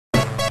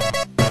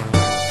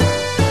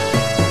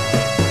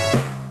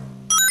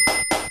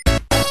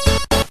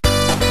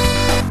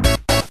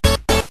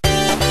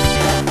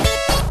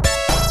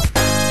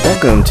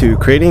Welcome to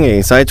Creating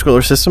a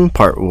Side-Scroller System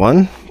Part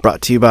 1,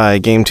 brought to you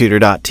by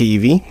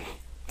gametutor.tv.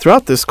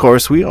 Throughout this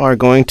course, we are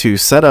going to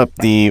set up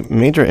the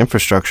major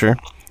infrastructure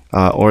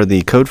or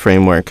the code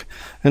framework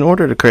in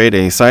order to create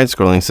a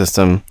side-scrolling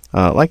system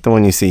like the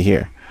one you see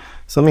here.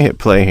 So let me hit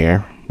play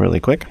here really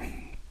quick.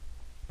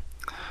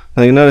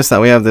 Now you notice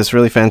that we have this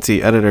really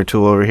fancy editor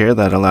tool over here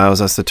that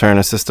allows us to turn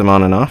a system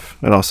on and off.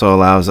 It also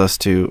allows us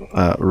to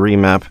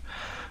remap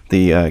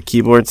the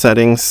keyboard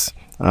settings,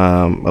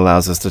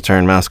 allows us to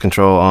turn mouse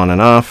control on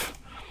and off,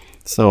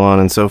 so on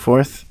and so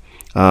forth.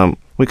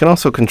 We can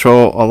also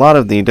control a lot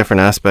of the different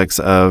aspects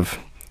of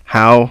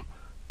how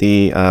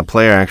the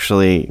player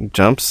actually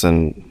jumps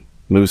and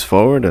moves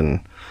forward, and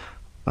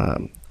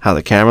how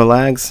the camera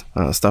lags,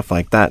 stuff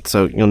like that.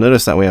 So you'll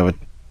notice that we have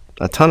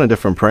a ton of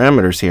different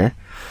parameters here.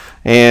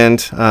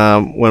 And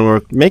when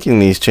we're making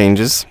these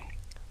changes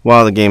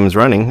while the game is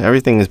running,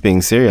 everything is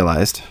being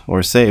serialized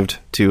or saved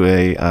to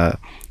a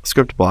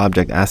scriptable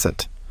object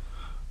asset.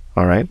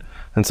 All right,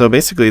 and so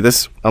basically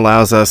this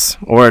allows us,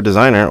 or a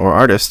designer or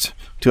artist,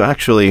 to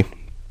actually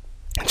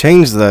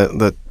change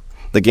the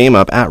game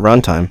up at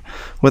runtime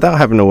without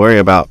having to worry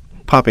about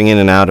popping in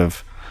and out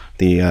of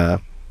the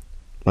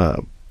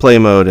play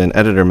mode and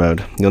editor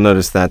mode. You'll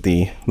notice that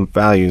the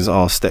values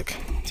all stick.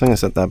 So I'm going to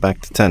set that back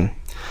to 10.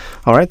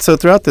 All right, so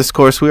throughout this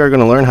course we are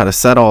going to learn how to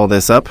set all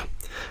this up,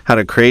 how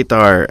to create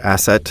our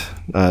asset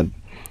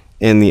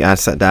in the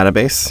asset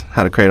database,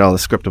 how to create all the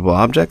scriptable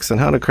objects, and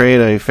how to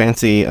create a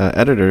fancy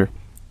editor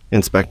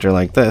inspector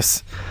like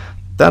this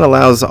that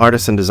allows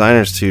artists and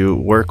designers to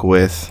work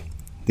with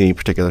the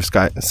particular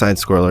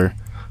side-scroller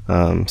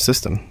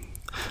system.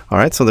 All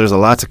right, so there's a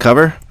lot to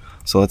cover,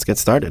 so let's get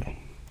started.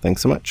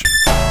 Thanks so much.